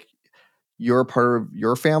feel like you're a part of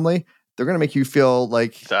your family, they're going to make you feel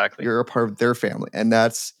like you're a part of their family. And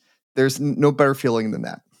there's no better feeling than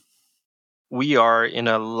that. We are in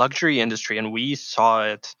a luxury industry, and we saw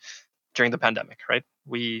it during the pandemic, right?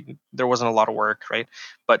 There wasn't a lot of work, right?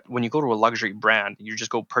 But when you go to a luxury brand, you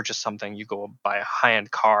just go purchase something, you go buy a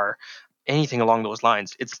high-end car, anything along those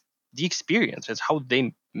lines. It's the experience. It's how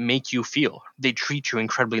they make you feel. They treat you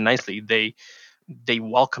incredibly nicely. They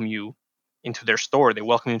welcome you into their store. They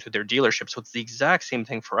welcome you into their dealership. So it's the exact same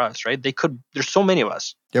thing for us, right? There's so many of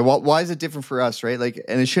us. Yeah. Well, why is it different for us, right? Like,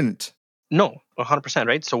 and it shouldn't. No, 100%,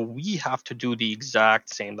 right? So we have to do the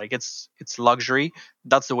exact same. Like it's luxury.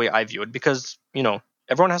 That's the way I view it, because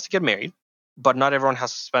everyone has to get married, but not everyone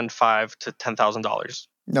has to spend $5,000 to $10,000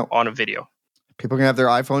 on a video. People can have their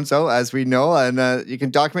iPhones out, as we know, and you can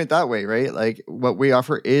document that way, right? Like what we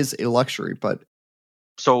offer is a luxury, but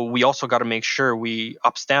so we also got to make sure we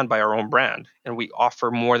upstand by our own brand, and we offer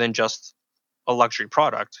more than just a luxury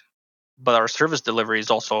product, but our service delivery is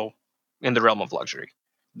also in the realm of luxury.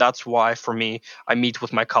 That's why, for me, I meet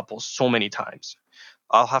with my couples so many times.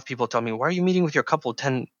 I'll have people tell me, why are you meeting with your couple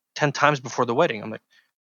 10 times before the wedding? I'm like,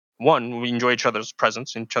 one, we enjoy each other's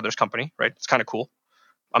presence, each other's company, right? It's kind of cool.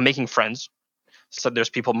 I'm making friends. So there's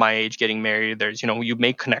people my age getting married. There's, you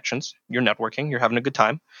make connections, you're networking, you're having a good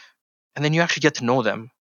time. And then you actually get to know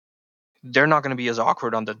them. They're not going to be as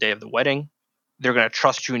awkward on the day of the wedding. They're going to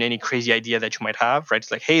trust you in any crazy idea that you might have, right?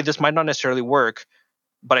 It's like, hey, this might not necessarily work,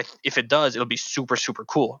 but if it does, it'll be super, super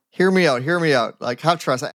cool. Hear me out. Like, have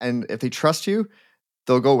trust. And if they trust you,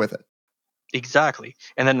 they'll go with it. Exactly.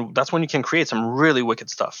 And then that's when you can create some really wicked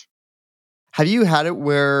stuff. Have you had it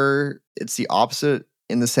where it's the opposite,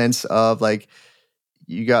 in the sense of like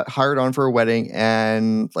you got hired on for a wedding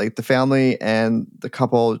and like the family and the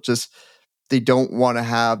couple just they don't want to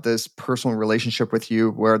have this personal relationship with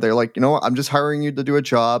you where they're like, you know what, I'm just hiring you to do a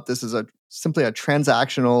job. This is simply a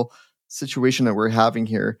transactional situation that we're having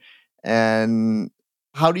here. And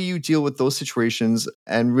how do you deal with those situations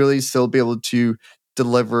and really still be able to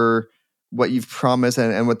deliver what you've promised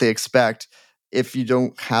and what they expect if you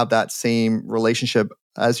don't have that same relationship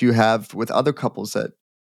as you have with other couples that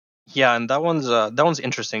Yeah, and that one's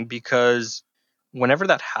interesting because whenever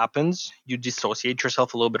that happens, you dissociate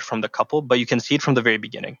yourself a little bit from the couple, but you can see it from the very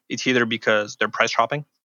beginning. It's either because they're price shopping,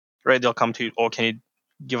 right? They'll come to you, oh, can you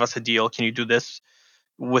give us a deal? Can you do this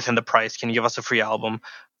within the price? Can you give us a free album?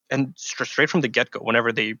 And straight from the get go,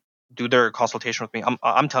 whenever they do their consultation with me,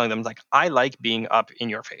 I'm telling them like I like being up in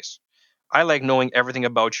your face. I like knowing everything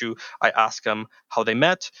about you. I ask them how they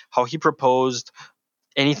met, how he proposed,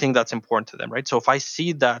 anything that's important to them, right? So if I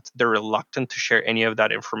see that they're reluctant to share any of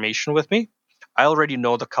that information with me, I already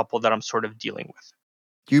know the couple that I'm sort of dealing with.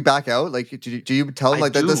 do you back out? Like, do you tell them I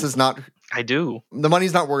like that this do. is not I do. the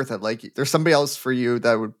money's not worth it? Like, there's somebody else for you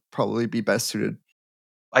that would probably be best suited.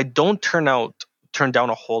 I don't turn down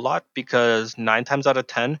a whole lot because 9 times out of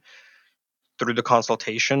 10 through the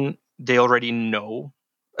consultation, they already know,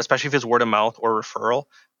 especially if it's word of mouth or referral,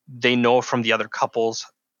 they know from the other couples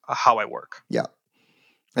how I work. Yeah.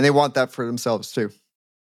 And they want that for themselves too.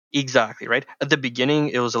 Exactly, right? At the beginning,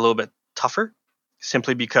 it was a little bit tougher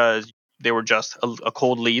simply because they were just a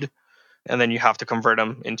cold lead and then you have to convert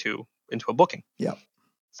them into a booking. Yeah.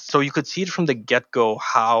 So you could see it from the get-go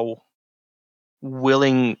how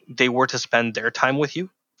willing they were to spend their time with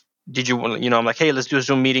you. Did you want, I'm like, hey, let's do a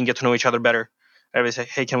Zoom meeting, get to know each other better. Everybody say,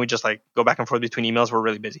 hey, can we just like go back and forth between emails? We're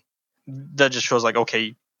really busy. That just shows like,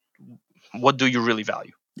 okay, what do you really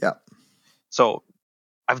value? Yeah. So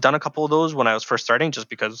I've done a couple of those when I was first starting, just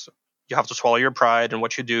because you have to swallow your pride and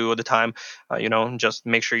what you do at the time. Just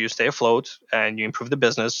make sure you stay afloat and you improve the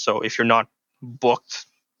business. So if you're not booked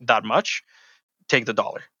that much, take the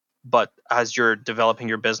dollar. But as you're developing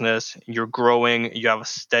your business, you're growing, you have a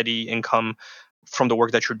steady income from the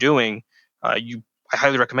work that you're doing. I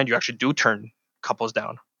highly recommend you actually do turn couples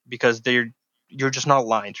down because you're just not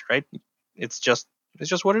aligned, right? It's just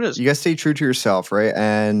what it is. You gotta stay true to yourself, right?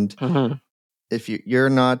 And Mm-hmm. if you're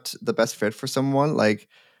not the best fit for someone, like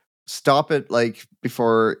stop it like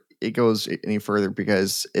before it goes any further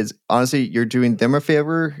because it's honestly you're doing them a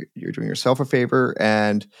favor, you're doing yourself a favor,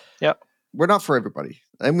 and Yeah. we're not for everybody.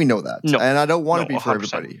 And we know that. No. And I don't want No. to be for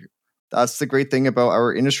 100%. everybody. That's the great thing about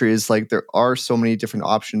our industry is like there are so many different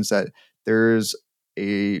options that there's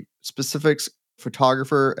a specific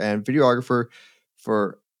photographer and videographer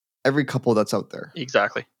for every couple that's out there.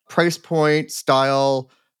 Exactly. Price point,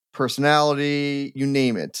 style, personality, you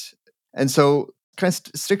name it. And so, kind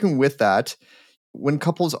of sticking with that, when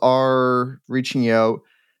couples are reaching out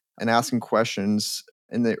and asking questions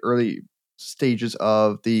in the early stages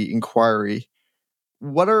of the inquiry,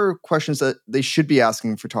 what are questions that they should be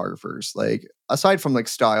asking photographers? Like, aside from like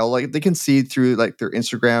style, like they can see through like their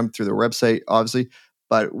Instagram, through their website, obviously,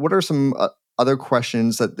 but what are some other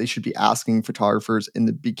questions that they should be asking photographers in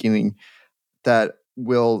the beginning that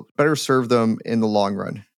will better serve them in the long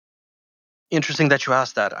run? Interesting that you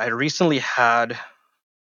asked that. I recently had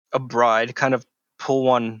a bride kind of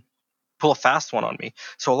pull a fast one on me.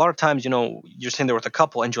 So a lot of times, you're sitting there with a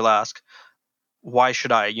couple and you'll ask, why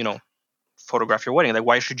should I, photograph your wedding? Like,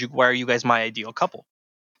 why are you guys my ideal couple?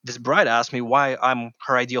 This bride asked me why I'm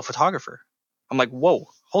her ideal photographer. I'm like, whoa,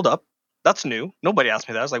 hold up. That's new. Nobody asked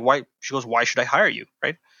me that. I was like, why? She goes, why should I hire you?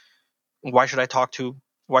 Right? Why should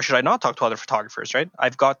why should I not talk to other photographers? Right?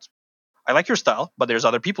 I like your style, but there's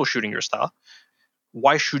other people shooting your style.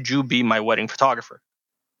 Why should you be my wedding photographer?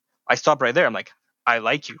 I stop right there. I'm like, I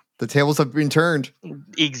like you. The tables have been turned.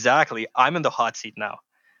 Exactly. I'm in the hot seat now.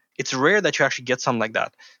 It's rare that you actually get something like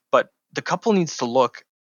that, but the couple needs to look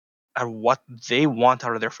at what they want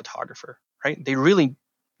out of their photographer, right? They really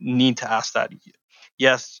need to ask that.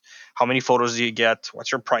 Yes, how many photos do you get?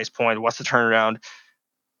 What's your price point? What's the turnaround?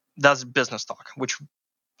 That's business talk, which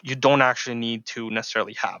you don't actually need to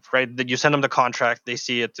necessarily have, right? That you send them the contract, they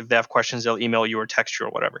see it. If they have questions, they'll email you or text you or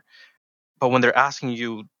whatever. But when they're asking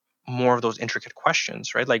you more of those intricate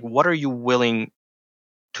questions, right? Like, what are you willing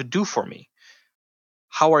to do for me?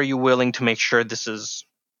 How are you willing to make sure this is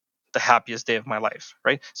the happiest day of my life,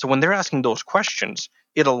 right? So when they're asking those questions,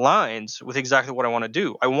 it aligns with exactly what I want to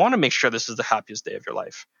do. I want to make sure this is the happiest day of your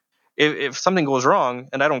life. If something goes wrong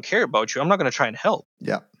and I don't care about you, I'm not going to try and help.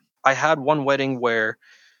 Yeah. I had one wedding where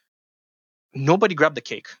nobody grabbed the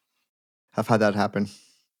cake. I've had that happen.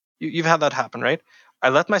 You've had that happen, right? I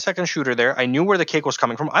left my second shooter there. I knew where the cake was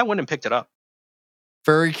coming from. I went and picked it up.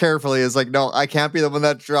 Very carefully is like, no, I can't be the one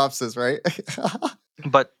that drops this, right?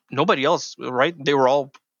 But nobody else, right? They were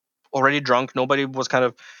all already drunk. Nobody was kind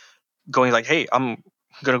of going like, hey, I'm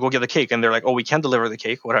going to go get the cake. And they're like, oh, we can't deliver the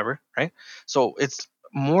cake, whatever, right? So it's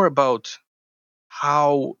more about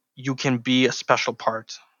how you can be a special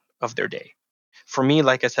part of their day. For me,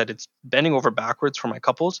 like I said, it's bending over backwards for my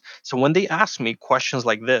couples. So when they ask me questions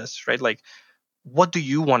like this, right? Like, what do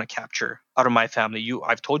you want to capture out of my family?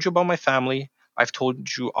 I've told you about my family. I've told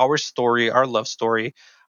you our story, our love story.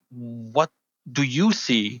 What do you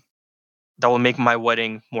see that will make my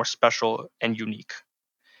wedding more special and unique?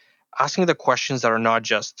 Asking the questions that are not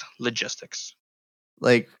just logistics.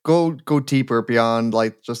 Like go deeper beyond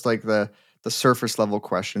like just like the surface level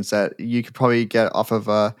questions that you could probably get off of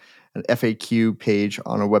an FAQ page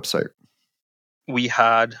on a website. We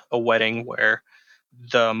had a wedding where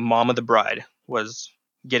the mom of the bride was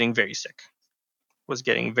getting very sick. Was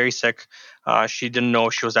getting very sick. She didn't know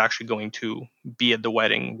if she was actually going to be at the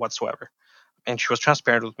wedding whatsoever, and she was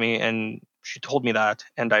transparent with me, and she told me that,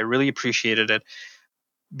 and I really appreciated it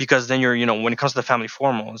because then when it comes to the family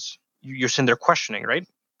formals, you're sitting there questioning, right?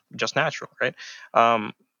 Just natural, right?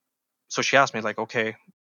 Um, so she asked me like, okay,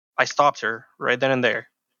 I stopped her right then and there.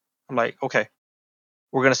 I'm like, okay,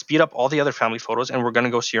 we're gonna speed up all the other family photos, and we're gonna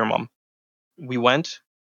go see your mom. We went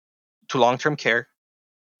to long-term care,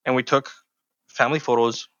 and we took family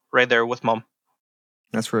photos right there with mom.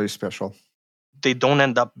 That's really special. They don't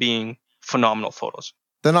end up being phenomenal photos.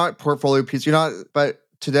 They're not portfolio pieces. You're not, but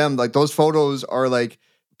to them, like those photos are like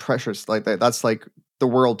precious. Like that's like the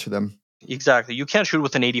world to them. Exactly. You can't shoot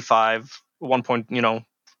with an 85 1 point,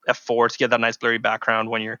 f4 to get that nice blurry background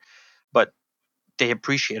but they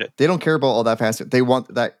appreciate it They don't care about all that fancy. They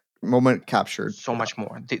want that moment captured. so much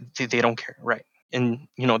more. They don't care, right? And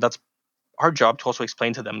that's our job to also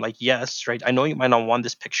explain to them, like, yes, right, I know you might not want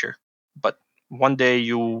this picture, but one day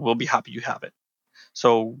you will be happy you have it.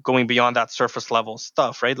 So going beyond that surface level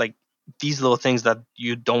stuff, right? Like these little things that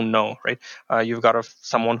you don't know, right? You've got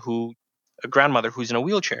a grandmother who's in a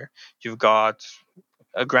wheelchair. You've got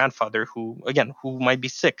a grandfather who might be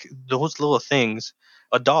sick. Those little things,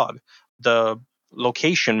 a dog, the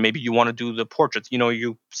location, maybe you want to do the portraits.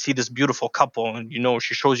 You see this beautiful couple and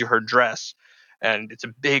she shows you her dress and it's a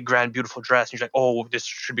big, grand, beautiful dress. And you're like, oh, this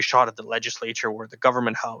should be shot at the legislature or the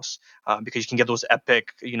government house because you can get those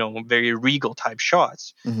epic, very regal type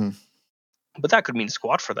shots. Mm-hmm. But that could mean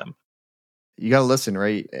squat for them. You got to listen,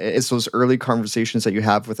 right? It's those early conversations that you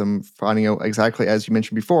have with them, finding out exactly, as you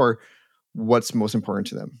mentioned before, what's most important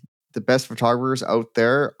to them. The best photographers out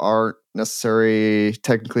there aren't necessarily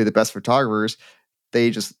technically the best photographers. They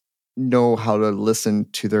just know how to listen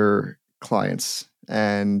to their clients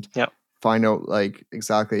and Yeah. find out like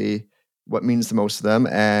exactly what means the most to them.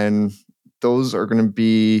 And those are going to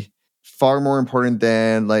be far more important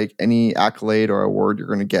than like any accolade or award you're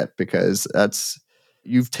going to get, because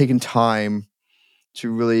you've taken time to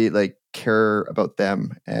really like care about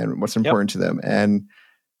them and what's Yep. important to them. And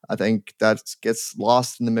I think that gets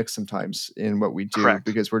lost in the mix sometimes in what we do, Correct.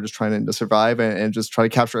 because we're just trying to survive and just try to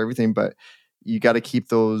capture everything. But you got to keep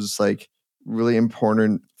those like really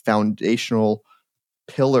important foundational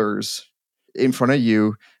pillars in front of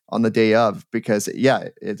you on the day of, because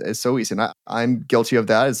it's so easy. And I'm guilty of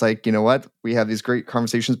that. It's like, you know what? We have these great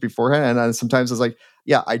conversations beforehand. And then sometimes it's like,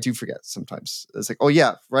 yeah, I do forget sometimes. It's like, oh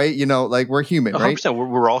yeah, right. Like we're human, right? 100%.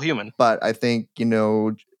 We're all human. But I think,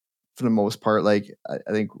 for the most part, like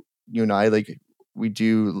I think you and I, like we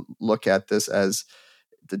do look at this as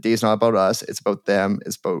the day's not about us, it's about them.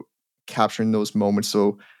 It's about capturing those moments.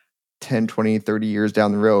 So 10, 20, 30 years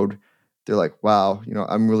down the road, they're like, wow,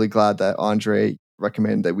 I'm really glad that Andre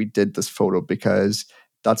recommended that we did this photo, because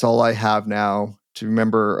that's all I have now to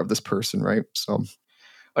remember of this person, right? So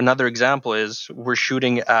Another example is we're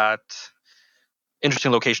shooting at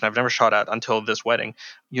interesting location I've never shot at until this wedding,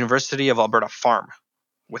 University of Alberta Farm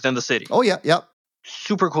within the city. oh yeah.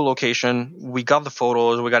 Super cool location. We got the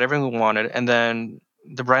photos, we got everything we wanted, and then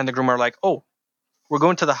the bride and the groom are like, "Oh, we're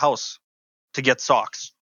going to the house to get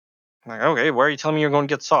socks." I'm like, "Okay, why are you telling me you're going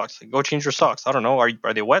to get socks? Like, go change your socks. I don't know.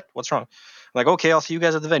 Are they wet? What's wrong?" I'm like, "Okay, I'll see you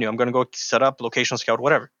guys at the venue. I'm going to go set up, location scout,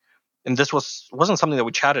 whatever." And this wasn't something that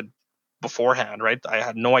we chatted beforehand, right? I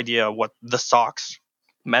had no idea what the socks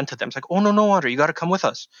meant to them. It's like, "Oh no, Andre, you got to come with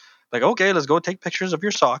us." Like, okay, let's go take pictures of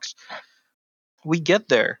your socks. We get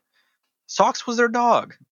there. Socks was their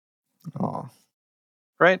dog, Oh.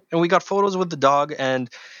 right? And we got photos with the dog, and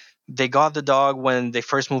they got the dog when they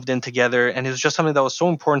first moved in together. And it was just something that was so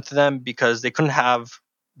important to them because they couldn't have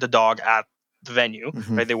the dog at the venue,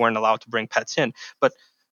 Mm-hmm. right? They weren't allowed to bring pets in, but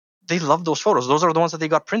they loved those photos. Those are the ones that they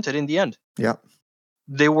got printed in the end. Yeah.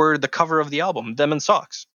 They were the cover of the album, them in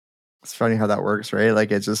socks. It's funny how that works, right?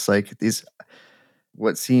 Like it's just like these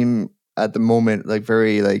what seem at the moment like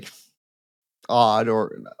very like odd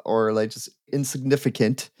or like just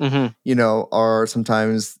insignificant, Mm-hmm. are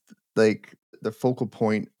sometimes like the focal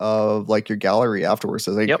point of like your gallery afterwards.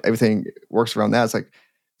 So like Yep. everything works around that. It's like,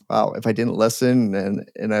 wow, if I didn't listen and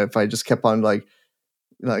if I just kept on like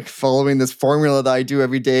following this formula that I do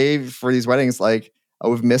every day for these weddings, like I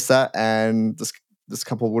would have missed that, and this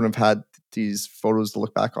couple wouldn't have had these photos to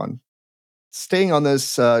look back on. Staying on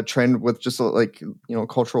this trend with just like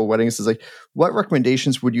cultural weddings is like, what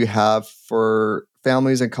recommendations would you have for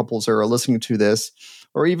families and couples that are listening to this,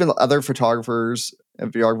 or even other photographers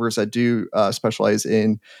and videographers that do specialize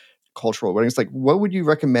in cultural weddings? Like, what would you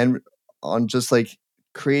recommend on just like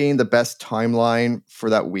creating the best timeline for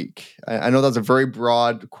that week? I know that's a very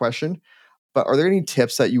broad question, but are there any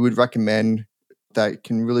tips that you would recommend that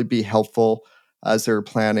can really be helpful as they're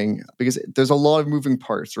planning? Because there's a lot of moving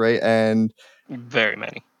parts, right? And Very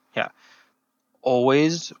many. Yeah.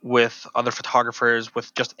 Always with other photographers,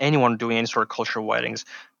 with just anyone doing any sort of cultural weddings,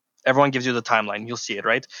 everyone gives you the timeline. You'll see it,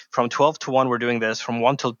 right? From 12 to 1, we're doing this. From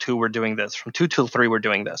 1 till 2, we're doing this. From 2 till 3, we're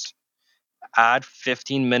doing this. Add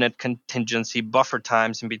 15-minute contingency buffer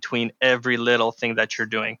times in between every little thing that you're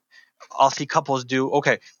doing. I'll see couples do,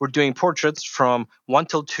 okay, we're doing portraits from 1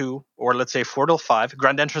 till 2, or let's say 4 till 5.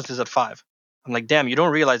 Grand entrance is at 5. I'm like, damn, you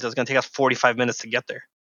don't realize it's going to take us 45 minutes to get there.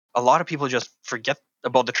 A lot of people just forget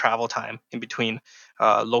about the travel time in between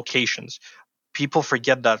locations. People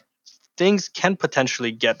forget that things can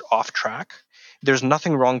potentially get off track. There's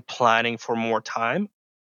nothing wrong planning for more time.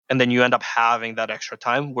 And then you end up having that extra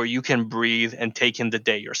time where you can breathe and take in the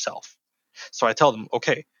day yourself. So I tell them,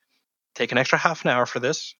 okay, take an extra half an hour for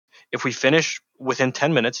this. If we finish within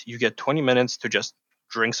 10 minutes, you get 20 minutes to just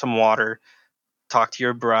drink some water, talk to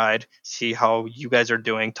your bride, see how you guys are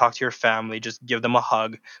doing, talk to your family, just give them a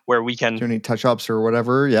hug where we can. do any touch ups or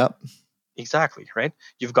whatever? Yep. Exactly, right?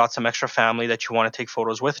 You've got some extra family that you want to take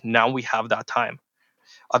photos with. Now we have that time.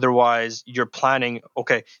 Otherwise, you're planning,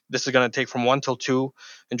 okay, this is going to take from 1 till 2,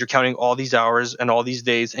 and you're counting all these hours and all these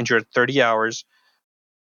days, and you're at 30 hours.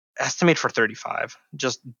 Estimate for 35.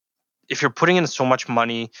 Just if you're putting in so much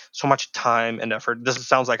money, so much time and effort, this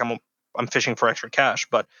sounds like I'm fishing for extra cash,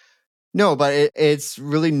 but No, but it's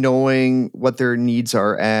really knowing what their needs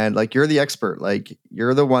are, and like you're the expert. Like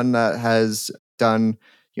you're the one that has done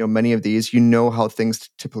many of these. You know how things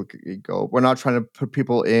typically go. We're not trying to put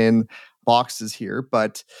people in boxes here,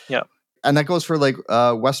 but yeah, and that goes for like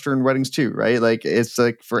Western weddings too, right? Like it's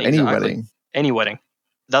like for any exactly. wedding. Any wedding.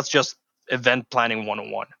 That's just event planning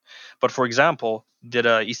 101. But for example, did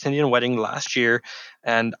a East Indian wedding last year,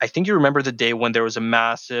 and I think you remember the day when there was a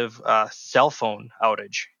massive cell phone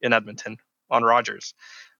outage in Edmonton on Rogers.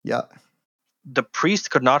 Yeah. The priest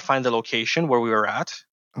could not find the location where we were at,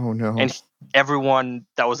 Oh no. and everyone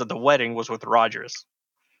that was at the wedding was with Rogers.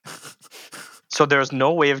 So there was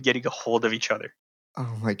no way of getting a hold of each other.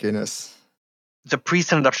 Oh my goodness. The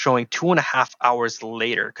priest ended up showing 2.5 hours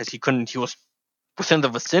later because he was within the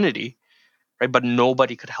vicinity, right? But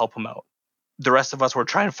nobody could help him out. The rest of us were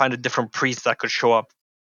trying to find a different priest that could show up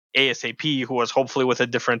ASAP, who was hopefully with a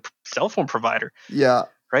different cell phone provider, Yeah.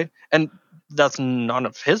 right? And that's none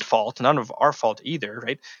of his fault, none of our fault either,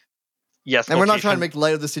 right? Yes, And we're not trying to location. make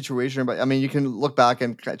light of the situation, but I mean, you can look back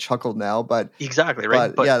and kind of chuckle now, Exactly, right?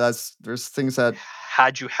 but But yeah, there's things that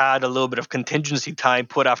had you had a little bit of contingency time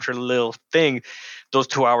put after a little thing, those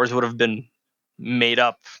 2 hours would have been made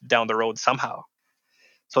up down the road somehow.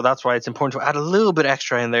 So that's why it's important to add a little bit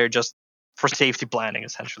extra in there just for safety planning,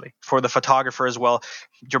 essentially. For the photographer as well,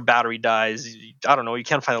 your battery dies. I don't know, you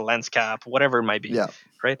can't find a lens cap, whatever it might be, yeah.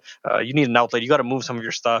 right? You need an outlet. You got to move some of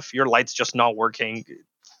your stuff. Your light's just not working.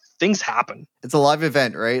 Things happen. It's a live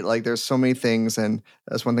event, right? Like there's so many things, and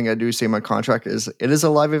that's one thing I do say in my contract is it is a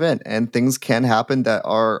live event, and things can happen that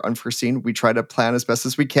are unforeseen. We try to plan as best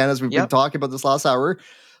as we can, as we've been Yep. talking about this last hour,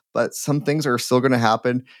 but some things are still going to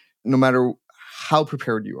happen, no matter how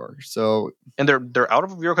prepared you are. So And they're out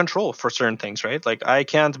of your control for certain things, right? Like I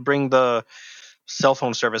can't bring the cell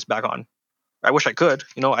phone service back on. I wish I could,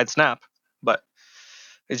 I'd snap, but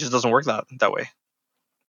it just doesn't work that way.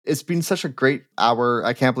 it's been such a great hour.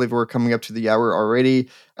 I can't believe we're coming up to the hour already.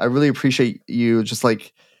 I really appreciate you just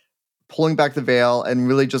like pulling back the veil and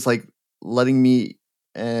really just like letting me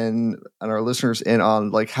and our listeners in on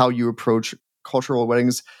like how you approach cultural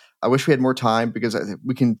weddings. I wish we had more time because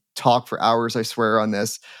we can talk for hours, I swear, on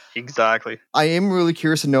this. Exactly. I am really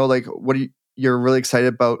curious to know like what you're really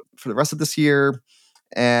excited about for the rest of this year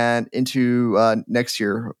and into next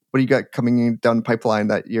year. What do you got coming down the pipeline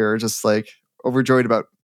that you're just like overjoyed about?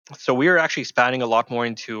 So we are actually expanding a lot more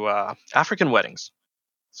into African weddings.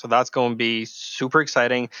 So that's going to be super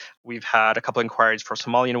exciting. We've had a couple inquiries for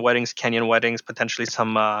Somalian weddings, Kenyan weddings, potentially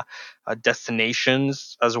some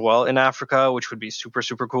destinations as well in Africa, which would be super,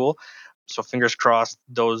 super cool. So fingers crossed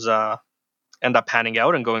those end up panning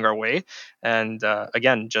out and going our way. And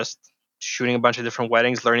again, just shooting a bunch of different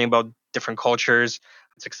weddings, learning about different cultures.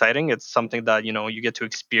 It's exciting. It's something that you get to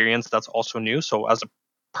experience. That's also new. So as a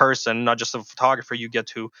person, not just a photographer, you get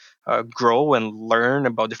to grow and learn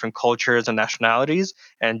about different cultures and nationalities,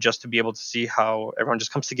 and just to be able to see how everyone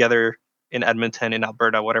just comes together in Edmonton, in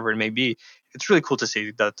Alberta, whatever it may be. It's really cool to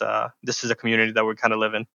see that this is a community that we kind of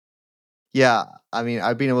live in. Yeah, I mean,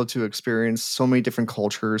 I've been able to experience so many different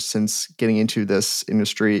cultures since getting into this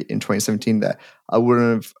industry in 2017 that I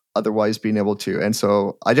wouldn't have otherwise been able to. And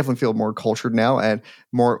so I definitely feel more cultured now and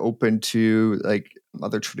more open to like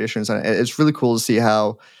other traditions. And it's really cool to see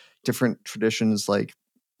how different traditions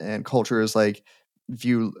and cultures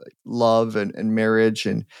view love and marriage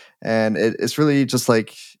it's really just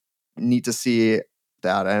like neat to see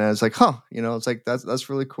that. And I was like, huh, it's like that's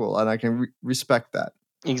really cool, and I can respect that.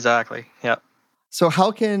 Exactly. Yeah. So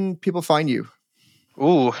how can people find you?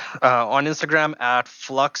 Ooh, on Instagram at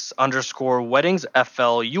flux_weddings,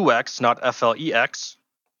 FLUX, not FLEX.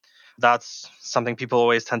 That's something people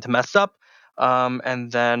always tend to mess up.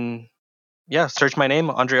 And then, yeah, search my name,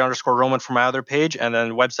 Andre_Roman, for my other page. And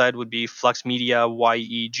then website would be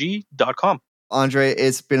fluxmediayeg.com. Andre,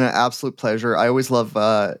 it's been an absolute pleasure. I always love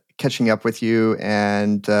catching up with you,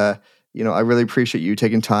 and I really appreciate you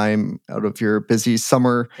taking time out of your busy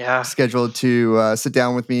summer Yeah, schedule to sit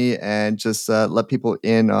down with me and just let people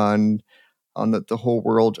in on the whole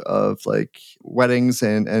world of like weddings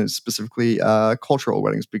and specifically cultural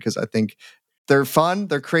weddings, because I think they're fun,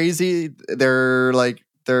 they're crazy, they're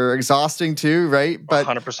exhausting too, right? But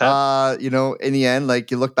 100%. in the end,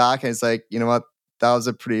 like you look back and it's like, you know what, that was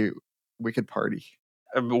a pretty wicked party.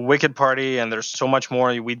 A wicked party, and there's so much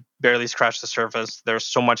more. We barely scratched the surface. There's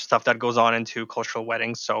so much stuff that goes on into cultural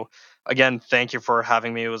weddings. So again, thank you for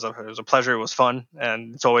having me. It was a pleasure. It was fun,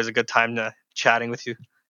 and it's always a good time to chatting with you.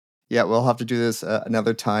 Yeah, we'll have to do this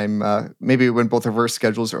another time, maybe when both of our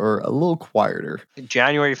schedules are a little quieter.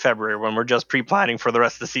 January, February, when we're just pre-planning for the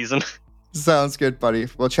rest of the season. Sounds good, buddy.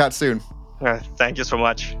 We'll chat soon. Thank you so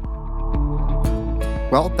much.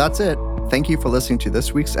 Well, that's it. Thank you for listening to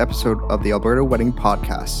this week's episode of the Alberta Wedding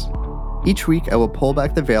Podcast. Each week, I will pull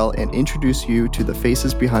back the veil and introduce you to the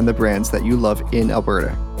faces behind the brands that you love in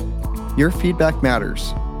Alberta. Your feedback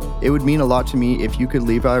matters. It would mean a lot to me if you could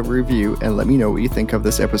leave a review and let me know what you think of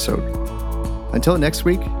this episode. Until next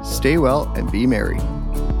week, stay well and be merry.